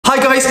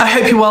Hi guys, I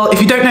hope you're well.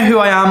 If you don't know who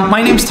I am,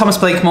 my name is Thomas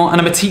Blakemore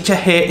and I'm a teacher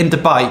here in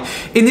Dubai.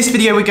 In this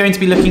video we're going to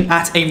be looking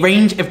at a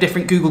range of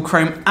different Google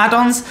Chrome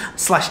add-ons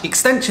 /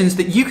 extensions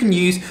that you can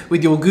use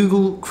with your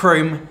Google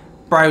Chrome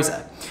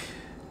browser.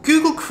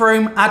 Google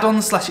Chrome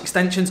add-ons /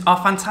 extensions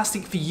are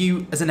fantastic for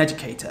you as an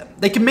educator.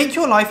 They can make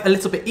your life a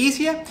little bit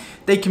easier,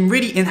 they can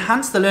really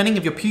enhance the learning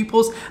of your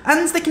pupils,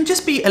 and they can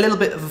just be a little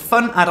bit of a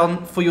fun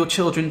add-on for your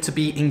children to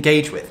be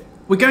engaged with.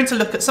 We're going to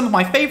look at some of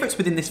my favorites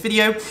within this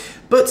video,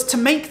 but to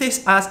make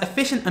this as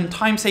efficient and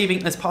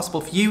time-saving as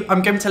possible for you,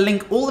 I'm going to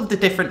link all of the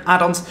different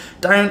add-ons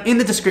down in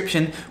the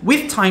description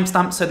with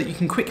timestamps so that you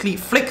can quickly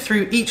flick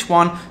through each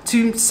one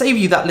to save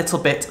you that little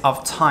bit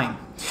of time.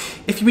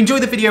 If you enjoy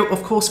the video,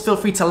 of course, feel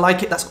free to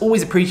like it, that's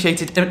always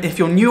appreciated. And if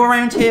you're new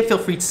around here, feel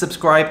free to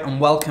subscribe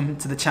and welcome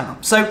to the channel.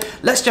 So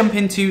let's jump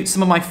into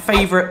some of my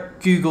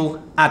favorite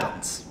Google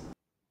add-ons.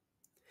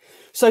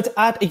 So to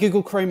add a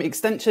Google Chrome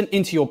extension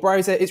into your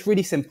browser, it's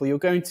really simple. You're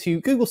going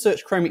to Google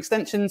search Chrome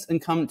extensions and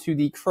come to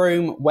the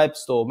Chrome web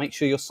store. Make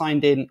sure you're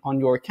signed in on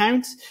your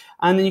account,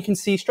 and then you can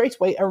see straight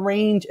away a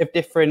range of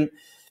different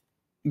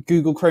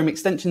Google Chrome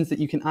extensions that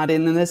you can add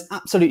in, and there's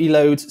absolutely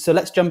loads. So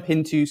let's jump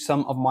into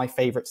some of my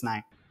favorites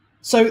now.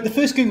 So the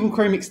first Google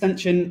Chrome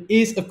extension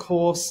is, of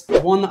course,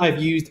 one that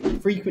I've used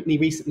frequently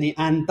recently,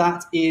 and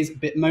that is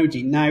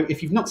Bitmoji. Now,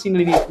 if you've not seen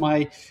any of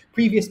my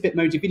previous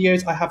Bitmoji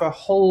videos, I have a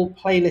whole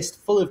playlist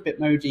full of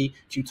Bitmoji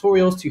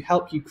tutorials to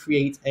help you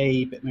create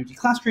a Bitmoji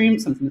classroom,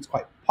 something that's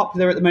quite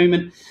popular at the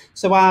moment.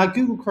 So our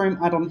Google Chrome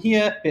add-on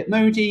here,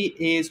 Bitmoji,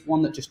 is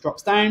one that just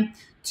drops down.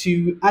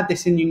 To add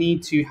this in, you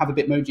need to have a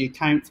Bitmoji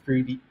account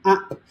through the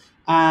app,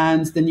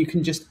 and then you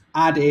can just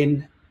add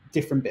in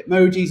different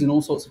Bitmojis and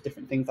all sorts of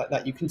different things like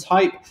that. You can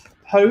type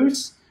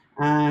pose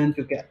and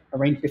you'll get a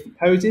range of different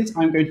poses.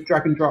 I'm going to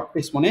drag and drop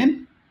this one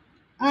in,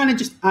 and it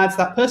just adds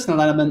that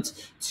personal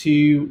element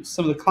to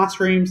some of the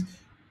classrooms.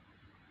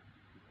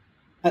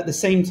 At the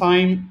same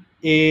time,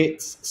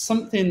 it's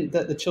something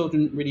that the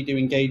children really do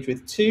engage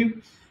with too.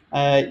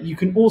 You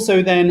can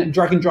also then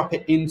drag and drop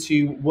it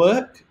into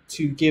work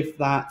to give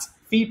that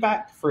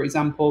feedback. For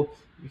example,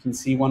 you can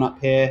see one up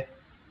here,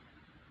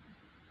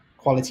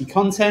 quality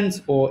content,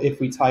 or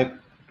if we type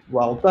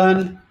well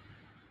done,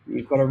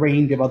 we've got a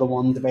range of other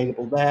ones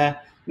available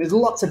there. There's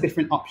lots of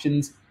different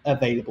options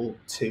available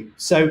too.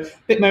 So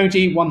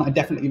Bitmoji, one that I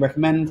definitely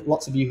recommend.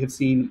 Lots of you have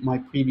seen my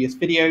previous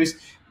videos.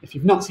 If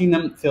you've not seen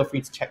them, feel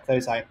free to check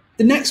those out.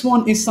 The next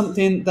one is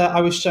something that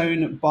I was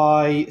shown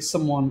by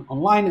someone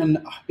online, and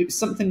it was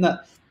something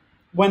that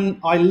when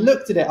I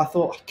looked at it, I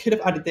thought I could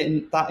have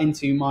added that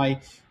into my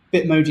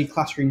Bitmoji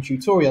classroom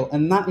tutorial,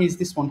 and that is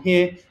this one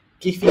here,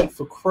 Giphy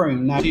for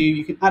Chrome. Now,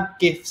 you can add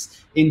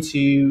GIFs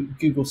into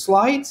Google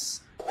Slides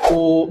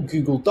or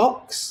Google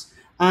Docs,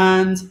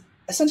 and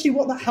essentially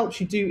what that helps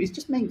you do is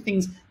just make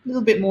things a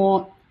little bit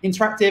more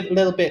interactive, a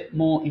little bit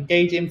more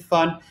engaging,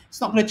 fun.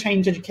 It's not going to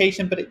change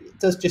education, but it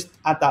does just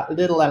add that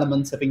little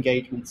element of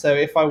engagement. So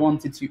if I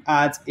wanted to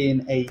add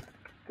in a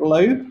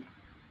globe,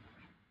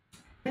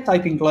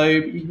 type in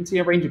globe, you can see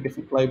a range of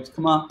different globes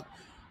come up.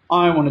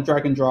 I want to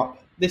drag and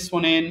drop this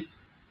one in,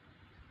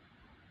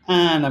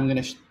 and I'm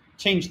going to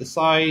change the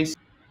size,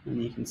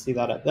 and you can see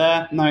that up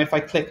there. Now, if I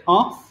click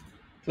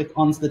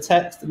onto the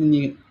text, and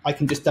then I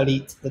can just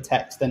delete the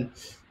text, and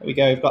there we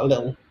go. We've got a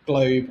little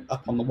globe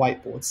up on the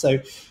whiteboard. So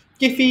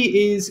Giphy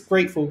is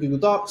great for Google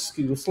Docs,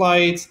 Google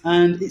Slides,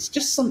 and it's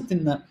just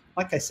something that,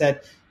 like I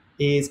said,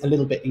 is a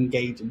little bit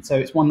engaging. So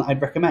it's one that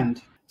I'd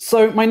recommend.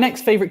 So my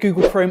next favorite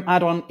Google Chrome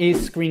add-on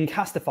is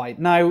Screencastify.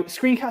 Now,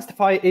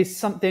 Screencastify is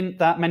something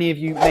that many of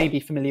you may be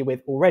familiar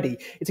with already.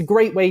 It's a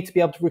great way to be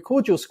able to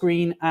record your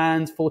screen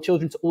and for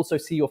children to also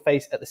see your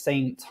face at the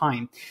same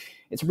time.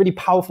 It's a really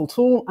powerful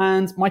tool,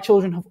 and my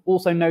children have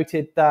also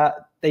noted that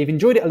they've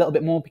enjoyed it a little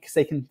bit more because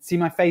they can see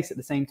my face at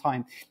the same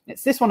time.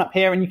 It's this one up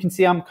here, and you can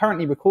see I'm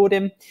currently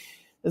recording.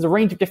 There's a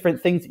range of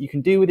different things that you can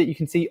do with it. You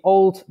can see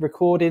old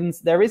recordings.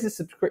 There is a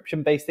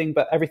subscription-based thing,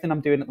 but everything I'm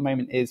doing at the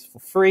moment is for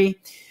free.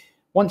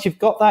 Once you've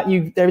got that,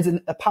 there is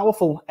a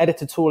powerful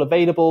editor tool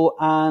available,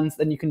 and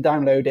then you can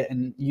download it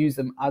and use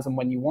them as and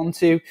when you want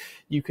to.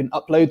 You can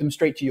upload them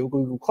straight to your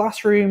Google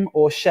Classroom,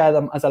 or share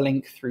them as a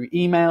link through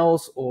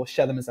emails, or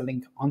share them as a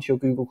link onto your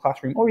Google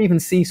Classroom, or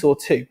even Seesaw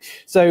too.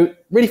 So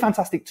really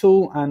fantastic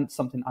tool, and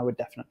something I would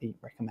definitely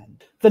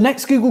recommend. The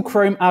next Google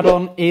Chrome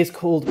add-on is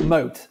called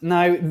Mote.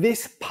 Now,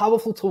 this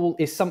powerful tool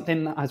is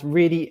something that has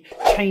really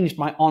changed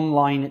my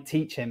online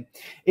teaching.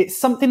 It's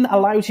something that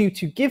allows you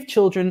to give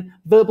children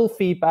verbal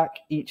feedback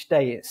each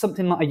day. It's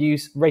something that I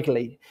use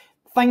regularly.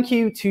 Thank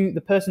you to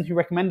the person who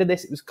recommended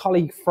this. It was a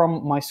colleague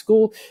from my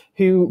school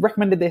who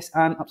recommended this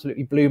and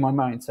absolutely blew my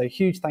mind. So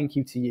huge thank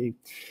you to you.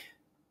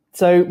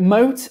 So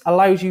Mote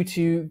allows you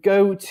to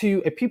go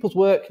to a pupil's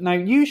work. Now,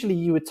 usually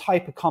you would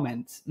type a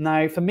comment.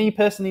 Now, for me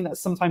personally,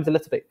 that's sometimes a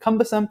little bit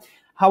cumbersome.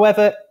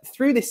 However,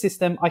 through this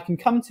system, I can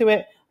come to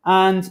it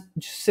and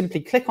just simply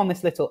click on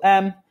this little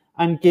M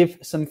and give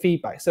some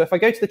feedback. So if I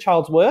go to the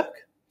child's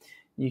work,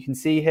 you can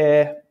see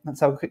here, let's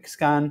have a quick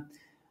scan.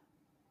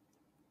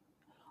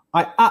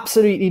 I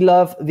absolutely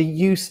love the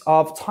use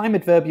of time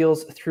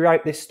adverbials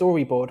throughout this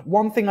storyboard.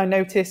 One thing I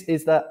notice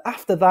is that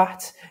after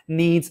that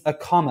needs a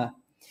comma.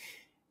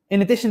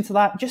 In addition to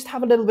that, just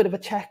have a little bit of a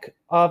check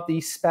of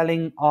the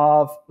spelling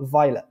of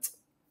violet.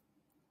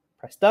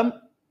 Press done,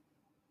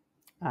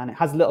 and it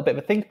has a little bit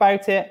of a think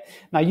about it.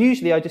 Now,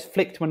 usually I just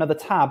flick to another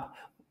tab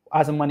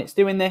as and when it's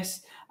doing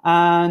this,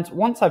 and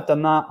once I've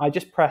done that, I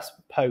just press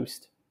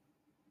post.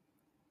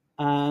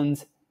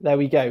 And there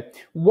we go.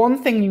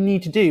 One thing you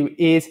need to do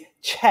is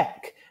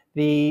check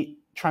the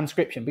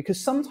transcription, because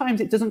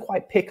sometimes it doesn't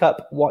quite pick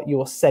up what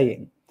you're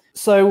saying.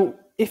 So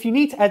if you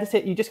need to edit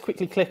it, you just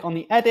quickly click on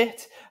the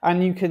edit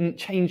and you can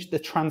change the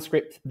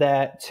transcript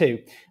there too.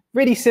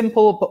 Really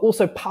simple, but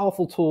also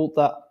powerful tool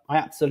that I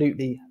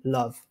absolutely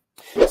love.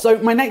 So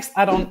my next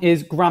add-on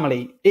is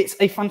Grammarly. It's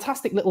a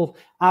fantastic little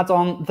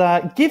add-on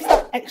that gives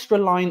that extra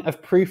line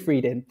of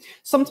proofreading.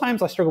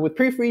 Sometimes I struggle with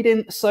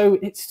proofreading, so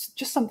it's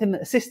just something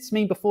that assists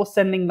me before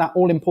sending that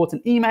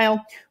all-important email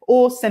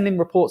or sending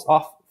reports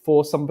off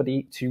for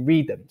somebody to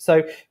read them.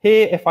 So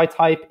here, if I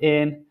type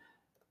in,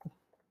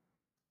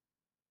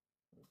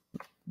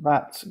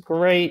 "That's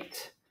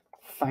great,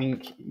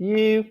 thank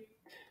you,"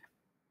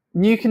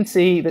 you can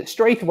see that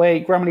straight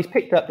away Grammarly's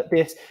picked up that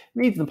this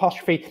needs an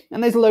apostrophe,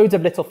 and there's loads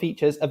of little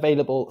features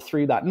available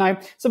through that. Now,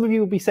 some of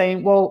you will be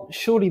saying, well,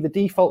 surely the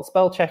default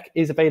spell check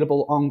is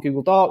available on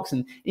Google Docs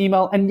and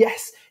email, and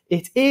yes,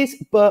 it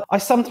is, but I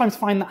sometimes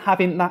find that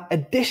having that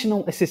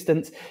additional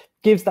assistance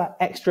gives that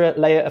extra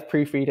layer of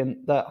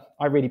proofreading that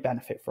I really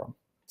benefit from.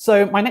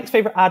 So my next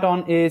favorite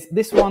add-on is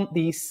this one,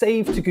 the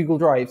Save to Google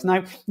Drives.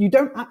 Now, you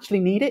don't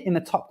actually need it in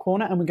the top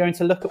corner, and we're going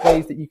to look at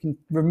ways that you can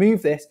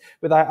remove this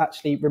without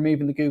actually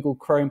removing the Google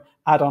Chrome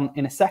add-on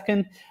in a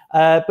second.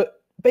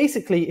 But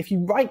basically, if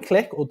you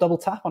right-click or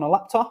double-tap on a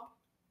laptop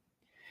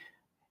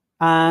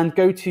and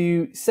go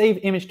to Save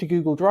Image to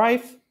Google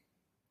Drive,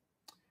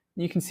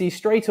 you can see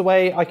straight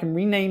away I can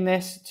rename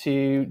this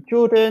to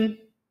Jordan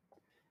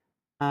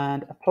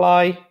and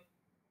apply.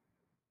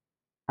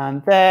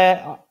 And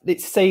there,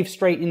 it's saved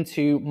straight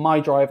into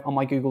my drive on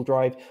my Google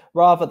Drive,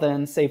 rather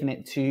than saving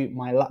it to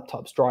my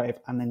laptop's drive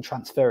and then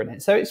transferring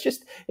it. So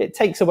it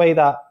takes away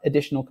that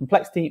additional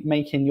complexity,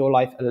 making your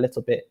life a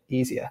little bit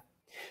easier.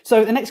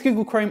 So the next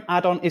Google Chrome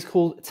add-on is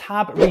called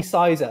Tab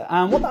Resizer.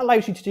 And what that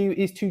allows you to do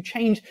is to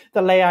change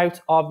the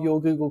layout of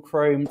your Google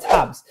Chrome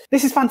tabs.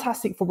 This is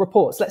fantastic for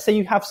reports. Let's say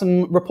you have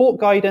some report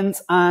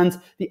guidance and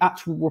the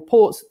actual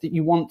reports that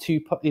you want to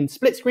put in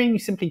split screen. You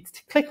simply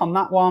click on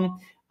that one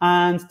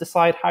and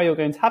decide how you're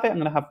going to have it. I'm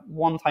going to have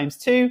 1 times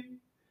 2.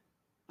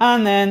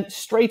 And then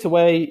straight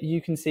away,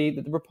 you can see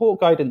that the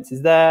report guidance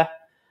is there.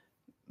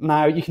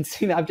 Now you can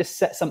see that I've just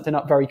set something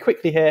up very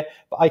quickly here,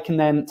 but I can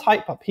then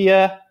type up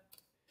here,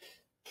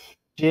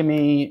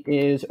 Jimmy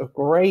is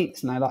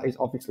great. Now that is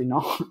obviously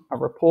not a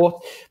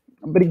report,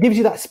 but it gives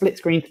you that split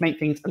screen to make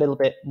things a little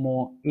bit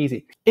more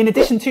easy. In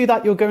addition to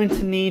that, you're going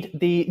to need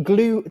the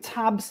glue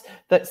tabs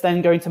that's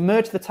then going to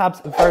merge the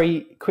tabs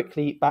very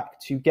quickly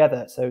back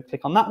together. So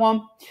click on that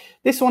one.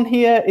 This one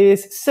here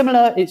is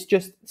similar. It's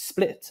just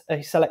split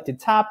a selected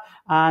tab,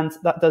 and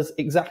that does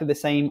exactly the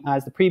same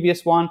as the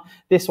previous one.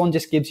 This one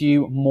just gives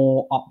you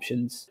more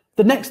options.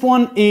 The next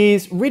one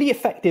is really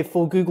effective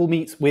for Google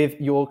Meets with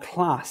your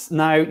class.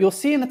 Now, you'll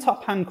see in the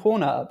top-hand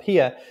corner up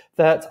here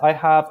that I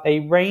have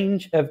a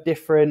range of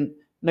different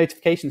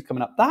notifications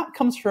coming up. That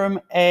comes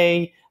from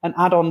an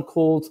add-on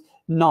called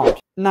Nod.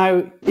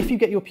 Now, if you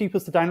get your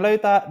pupils to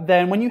download that,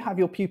 then when you have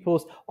your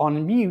pupils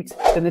on mute,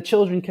 then the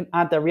children can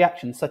add their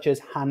reactions, such as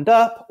hand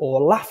up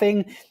or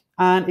laughing.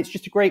 And it's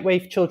just a great way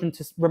for children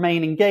to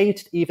remain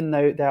engaged even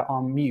though they're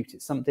on mute.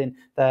 It's something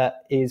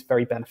that is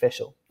very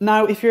beneficial.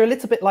 Now, if you're a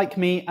little bit like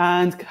me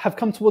and have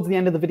come towards the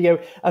end of the video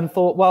and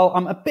thought, well,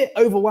 I'm a bit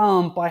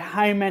overwhelmed by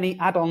how many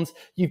add-ons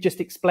you've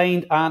just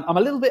explained, and I'm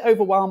a little bit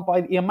overwhelmed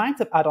by the amount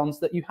of add-ons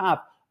that you have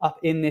up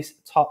in this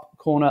top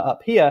corner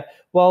up here,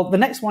 well, the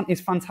next one is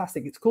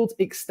fantastic. It's called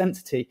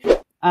Extensity.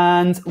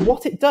 And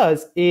what it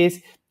does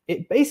is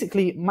it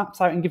basically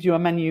maps out and gives you a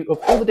menu of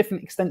all the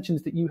different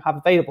extensions that you have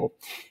available.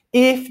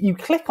 If you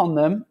click on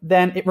them,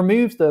 then it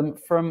removes them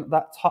from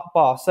that top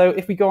bar. So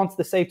if we go onto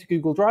the Save to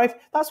Google Drive,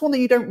 that's one that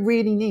you don't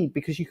really need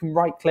because you can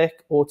right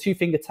click or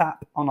 2-finger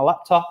tap on a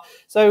laptop.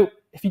 So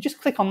if you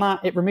just click on that,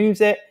 it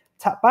removes it,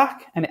 tap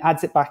back, and it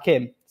adds it back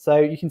in. So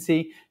you can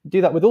see, do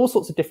that with all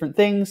sorts of different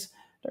things.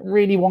 Don't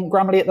really want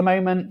Grammarly at the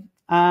moment.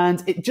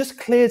 And it just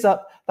clears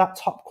up that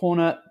top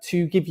corner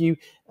to give you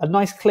a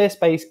nice clear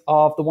space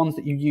of the ones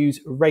that you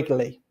use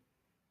regularly.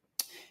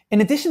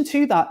 In addition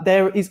to that,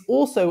 there is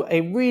also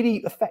a really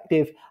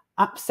effective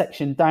app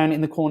section down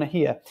in the corner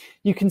here.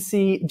 You can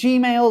see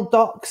Gmail,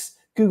 Docs,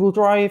 Google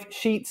Drive,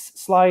 Sheets,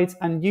 Slides,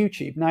 and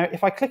YouTube. Now,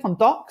 if I click on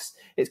Docs,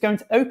 it's going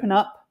to open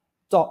up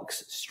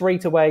Docs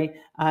straight away,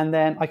 and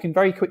then I can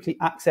very quickly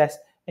access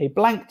a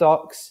blank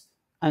Docs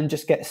and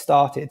just get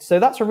started. So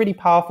that's a really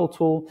powerful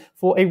tool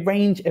for a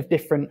range of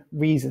different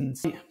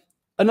reasons.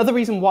 Another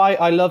reason why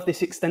I love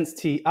this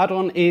Extensity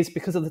add-on is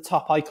because of the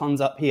top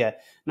icons up here.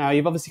 Now,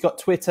 you've obviously got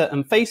Twitter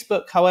and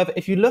Facebook. However,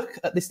 if you look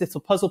at this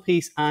little puzzle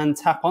piece and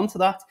tap onto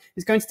that,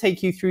 it's going to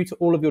take you through to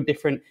all of your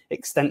different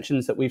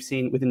extensions that we've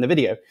seen within the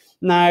video.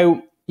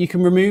 Now, you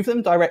can remove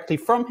them directly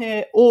from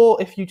here,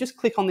 or if you just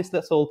click on this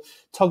little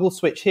toggle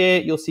switch here,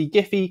 you'll see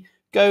Giphy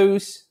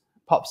goes,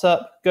 pops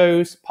up,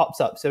 goes, pops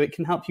up. So it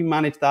can help you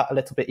manage that a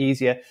little bit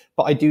easier,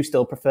 but I do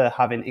still prefer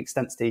having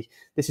Extensity.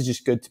 This is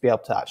just good to be able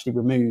to actually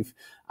remove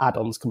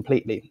add-ons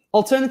completely.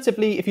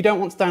 Alternatively, if you don't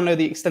want to download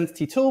the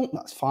Extensity tool,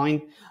 that's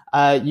fine.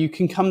 You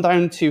can come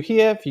down to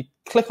here. If you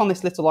click on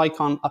this little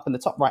icon up in the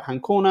top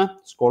right-hand corner,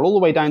 scroll all the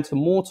way down to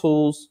More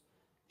Tools,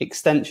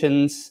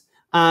 Extensions,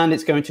 and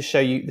it's going to show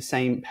you the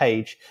same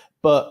page.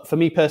 But for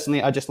me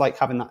personally, I just like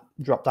having that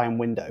drop-down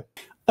window.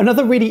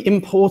 Another really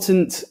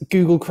important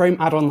Google Chrome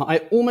add-on that I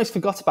almost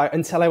forgot about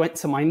until I went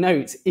to my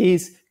notes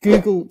is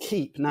Google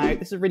Keep. Now,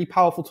 this is a really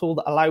powerful tool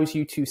that allows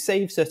you to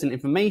save certain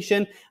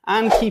information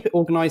and keep it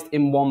organized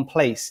in one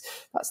place.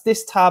 That's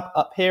this tab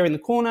up here in the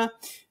corner.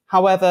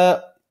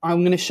 However,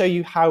 I'm going to show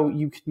you how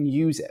you can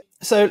use it.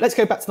 So let's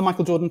go back to the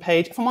Michael Jordan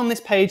page. If I'm on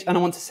this page and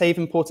I want to save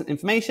important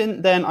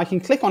information, then I can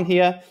click on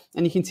here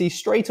and you can see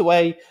straight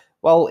away,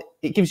 well,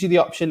 it gives you the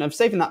option of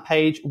saving that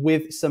page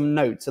with some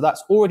notes. So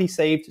that's already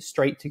saved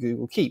straight to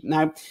Google Keep.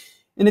 Now,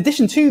 in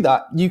addition to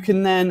that, you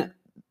can then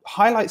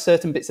highlight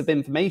certain bits of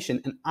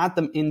information and add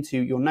them into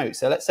your notes.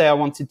 So let's say I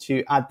wanted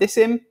to add this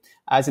in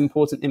as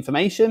important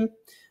information.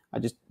 I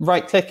just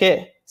right click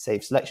it,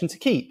 save selection to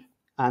keep.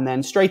 And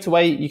then straight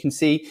away, you can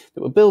see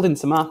that we're building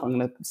some up. I'm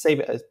going to save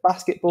it as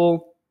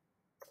basketball.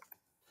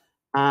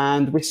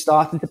 And we're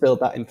starting to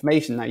build that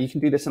information. Now, you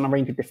can do this on a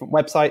range of different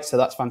websites, so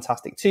that's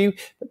fantastic too.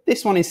 But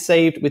this one is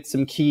saved with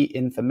some key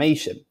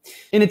information.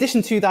 In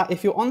addition to that,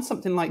 if you're on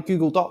something like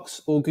Google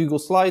Docs or Google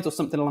Slides or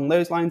something along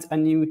those lines,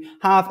 and you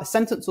have a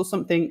sentence or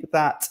something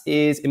that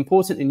is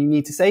important and you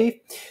need to save,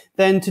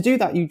 then to do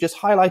that, you just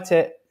highlight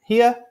it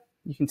here.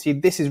 You can see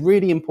this is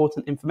really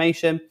important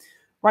information.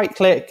 Right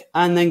click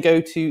and then go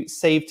to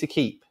Save to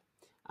Keep.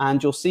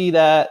 And you'll see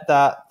there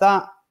that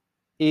that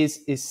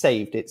is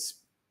saved. It's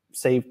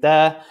saved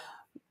there.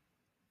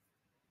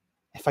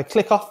 If I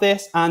click off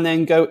this and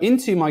then go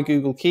into my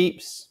Google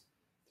Keeps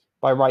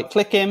by right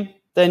clicking,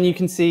 then you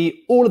can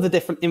see all of the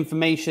different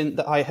information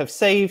that I have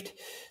saved.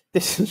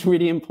 This is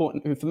really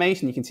important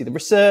information. You can see the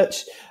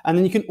research, and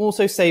then you can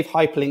also save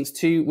hyperlinks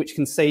too, which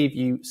can save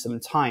you some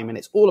time. And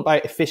it's all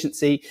about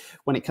efficiency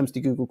when it comes to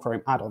Google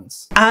Chrome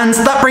add-ons. And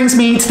that brings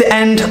me to the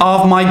end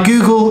of my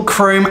Google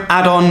Chrome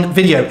add-on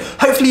video.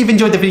 Hopefully you've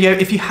enjoyed the video.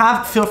 If you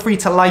have, feel free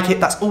to like it.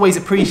 That's always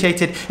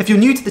appreciated. If you're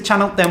new to the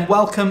channel, then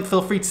welcome.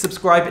 Feel free to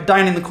subscribe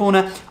down in the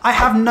corner. I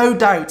have no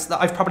doubt that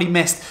I've probably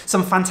missed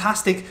some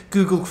fantastic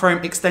Google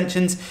Chrome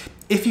extensions.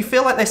 If you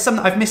feel like there's some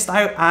that I've missed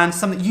out and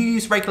some that you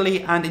use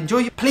regularly and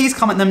enjoy, please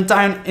comment them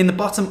down in the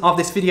bottom of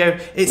this video.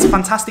 It's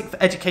fantastic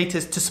for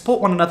educators to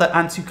support one another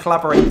and to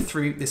collaborate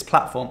through this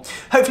platform.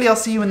 Hopefully I'll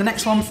see you in the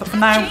next one, but for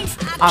now,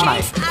 I'm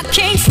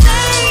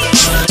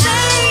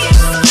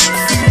out.